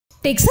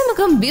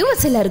Samugam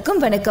viewers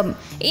எல்லாருக்கும் வணக்கம்.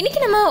 இன்னைக்கு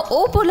நம்ம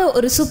Oppoல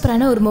ஒரு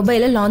சூப்பரான ஒரு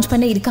மொபைலை லான்ச்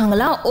பண்ண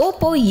இருக்காங்களா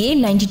Oppo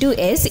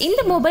A92s.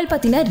 இந்த மொபைல்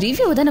பத்தின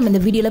ரிவ்யூ தான் நம்ம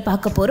இந்த வீடியோல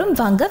பார்க்க போறோம்.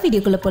 வாங்க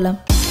வீடியோக்குள்ள போலாம்.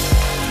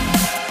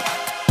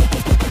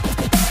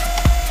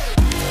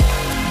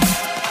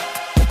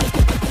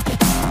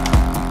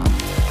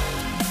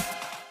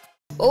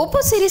 Oppo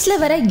சீரிஸ்ல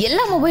வர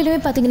எல்லா மொபைலுமே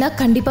பாத்தீங்கன்னா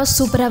கண்டிப்பா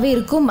சூப்பராவே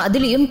இருக்கும்.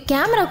 அதிலயும்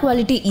கேமரா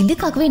குவாலிட்டி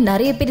இதுக்காகவே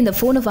நிறைய பேர் இந்த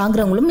போனை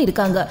வாங்குறவங்களும்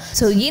இருக்காங்க.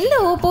 சோ இந்த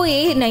Oppo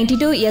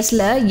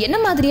A92sல என்ன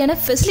மாதிரியான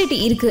ஃபெசிலிட்டி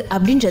இருக்கு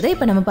அப்படின்றதை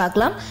இப்ப நம்ம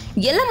பார்க்கலாம்.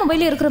 எல்லா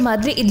மொபைலும் இருக்கிற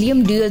மாதிரி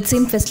இதுலயும் dual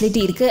SIM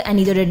ஃபெசிலிட்டி இருக்கு.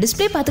 அண்ட் இதோட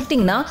டிஸ்ப்ளே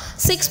பாத்துக்கிட்டீங்கன்னா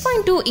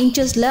 6.2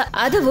 இன்ச்சஸ்ல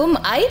அதுவும்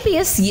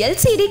IPS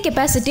LCD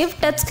capacitive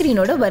touch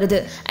screenோட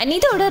வருது. அண்ட்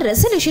இதோட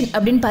ரெசல்யூஷன்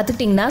அப்படின்னு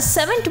பாத்துக்கிட்டீங்கன்னா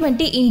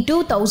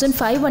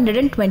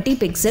 720x1520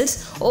 பிக்சல்ஸ்.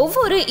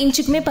 ஒவ்வொரு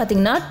இன்ச்சுக்குமே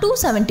பாத்தீங்கன்னா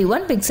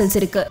 271 பிக்சல்ஸ்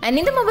இருக்கு. அண்ட்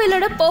இந்த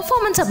மொபைலோட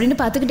பெர்ஃபார்மன்ஸ் அப்படின்னு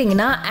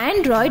பாத்துக்கிட்டீங்கன்னா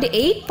Android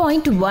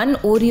 8.1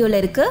 Oreoல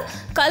இருக்கு.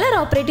 Colour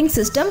operating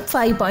system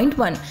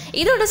 5.1.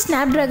 இதோட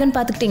Snapdragon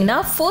பாத்துக்கிட்டீங்கன்னா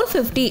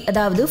 450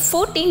 அதாவது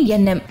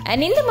 14nm.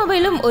 அண்ட் இந்த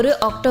மொபைலும் ஒரு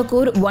Octa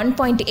Core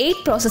 1.8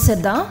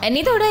 ப்ராசஸர் தான். அண்ட்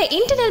இதோட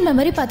இன்டர்னல்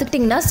மெமரி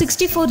பாத்துக்கிட்டீங்கன்னா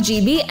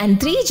 64GB and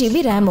 3GB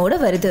RAM ஓட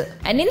வருது.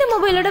 அண்ட் இந்த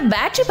மொபைலோட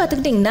பேட்டரி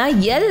பாத்துக்கிட்டீங்கன்னா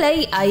Li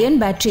iron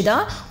பேட்டரி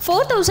தான்.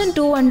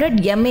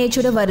 4200 mAh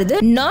ஓட வருது.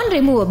 நான்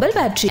ரிமூவபிள்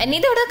பேட்டரி. அண்ட்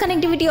இதோட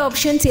கனெக்டிவிட்டி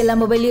ஆப்ஷன்ஸ் எல்லா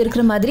மொபைல்லையும்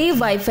இருக்கிற மாதிரி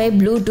வைஃபை,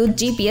 ப்ளூடூத்,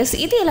 ஜிபிஎஸ்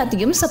இது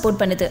எல்லாத்தையும் சப்போர்ட்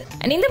பண்ணுது.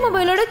 அண்ட் இந்த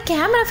மொபைலோட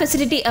கேமரா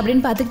ஃபெசிலிட்டி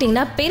அப்படின்னு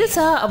பாத்துக்கிட்டீங்கன்னா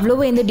பெருசா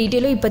அவ்வளவு எந்த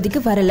டீடைலும் இப்போதைக்கு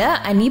வரல.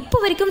 அண்ட் இப்போ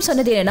வரைக்கும்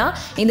சொன்னது என்னன்னா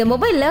இந்த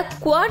மொபைல்ல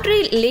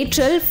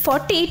குவாட்ரிலேட்ரல்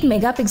 48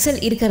 மெகா பிக்சல்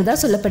இருக்கிறதா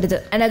சொல்லப்படுது.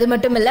 அண்ட் அது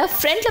மட்டும் இல்ல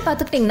ஃப்ரண்ட்ல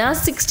பாத்துக்கிட்டீங்கன்னா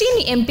 16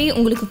 MP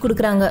உங்களுக்கு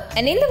கொடுக்குறாங்க.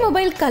 அண்ட் இந்த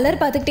மொபைல் கலர்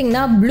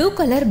பாத்துக்கிட்டீங்கன்னா blue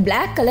colour,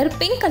 black colour,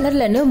 pink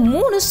கலர்லன்னு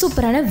 3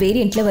 சூப்பரான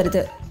வேரியன்ட்ல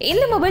வருது.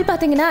 இந்த மொபைல்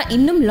பாத்தீங்கன்னா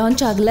இன்னும்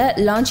லான்ச் ஆகல.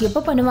 லான்ச் எப்போ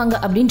பண்ணுவாங்க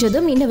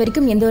அப்படின்றதும் இன்ன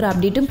வரைக்கும் எந்த ஒரு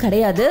அப்டேட்டும்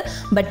கிடையாது.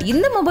 பட்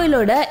இந்த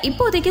மொபைலோட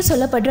இப்போதைக்கு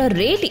சொல்லப்படுற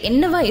ரேட்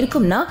என்னவா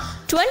இருக்கும்னா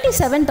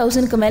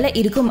 27,000க்கு மேல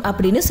இருக்கும்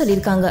அப்படின்னு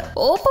சொல்லியிருக்காங்க.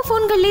 ஓப்போ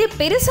போன்கள்லயே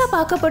பெருசா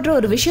பார்க்கப்படுற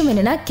ஒரு விஷயம்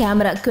என்னன்னா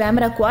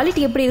கேமரா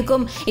குவாலிட்டி எப்படி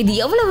இருக்கும், இது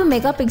எவ்வளவு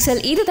மெகா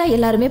பிக்சல், இதுதான்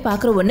எல்லாருமே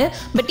பார்க்குற ஒன்று.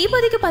 பட்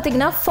இப்போதைக்கு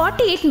பார்த்தீங்கன்னா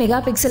 48 மெகா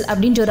பிக்சல்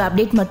அப்படின்ற ஒரு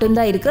அப்டேட்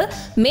மட்டும்தான் இருக்கு.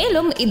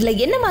 மேலும் இதுல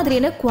என்ன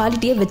மாதிரியான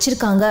குவாலிட்டியை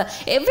வச்சிருக்காங்க,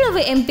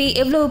 எவ்வளவு MP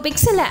எவ்வளவு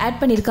பிக்சல்ல ஆட்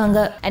பண்ணிருக்காங்க,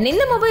 அண்ட்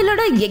இந்த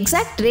மொபைலோட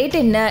எக்ஸாக்ட் ரேட்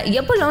என்ன,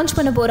 எப்போ லான்ச்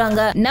பண்ண போறாங்க,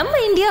 நம்ம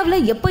இந்தியாவில்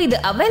எப்போ இது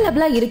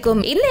அவைலபிளா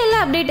இருக்கும், இந்த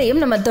எல்லா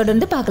அப்டேட்டையும் நம்ம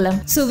தொடர்ந்து பார்க்கலாம்.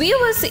 ஸோ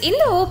வியூவர்ஸ்,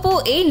 இந்த Oppo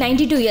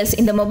A92s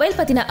இந்த மொபைல்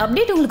பத்தின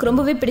அப்டேட் உங்களுக்கு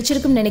ரொம்பவே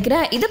பிடிச்சிருக்கும்னு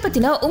நினைக்கிறேன். இதை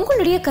பத்தின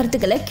உங்களுடைய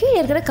கருத்துக்களை கீழே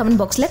இருக்கிற கமெண்ட்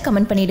பாக்ஸ்ல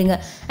கமெண்ட் பண்ணிடுங்க.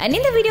 அண்ட்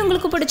இந்த வீடியோ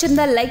உங்களுக்கு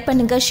பிடிச்சிருந்தா லைக்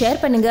பண்ணுங்க,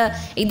 ஷேர் பண்ணுங்க.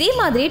 இதே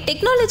மாதிரி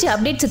டெக்னாலஜி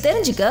அப்டேட்ஸ்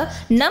தெரிஞ்சுக்க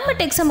நம்ம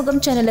டெக்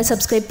சமூகம் சேனலை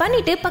சப்ஸ்கிரைப்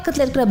பண்ணிட்டு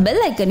பக்கத்துல இருக்கிற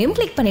பெல் ஐக்கனையும்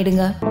கிளிக்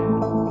பண்ணிடுங்க.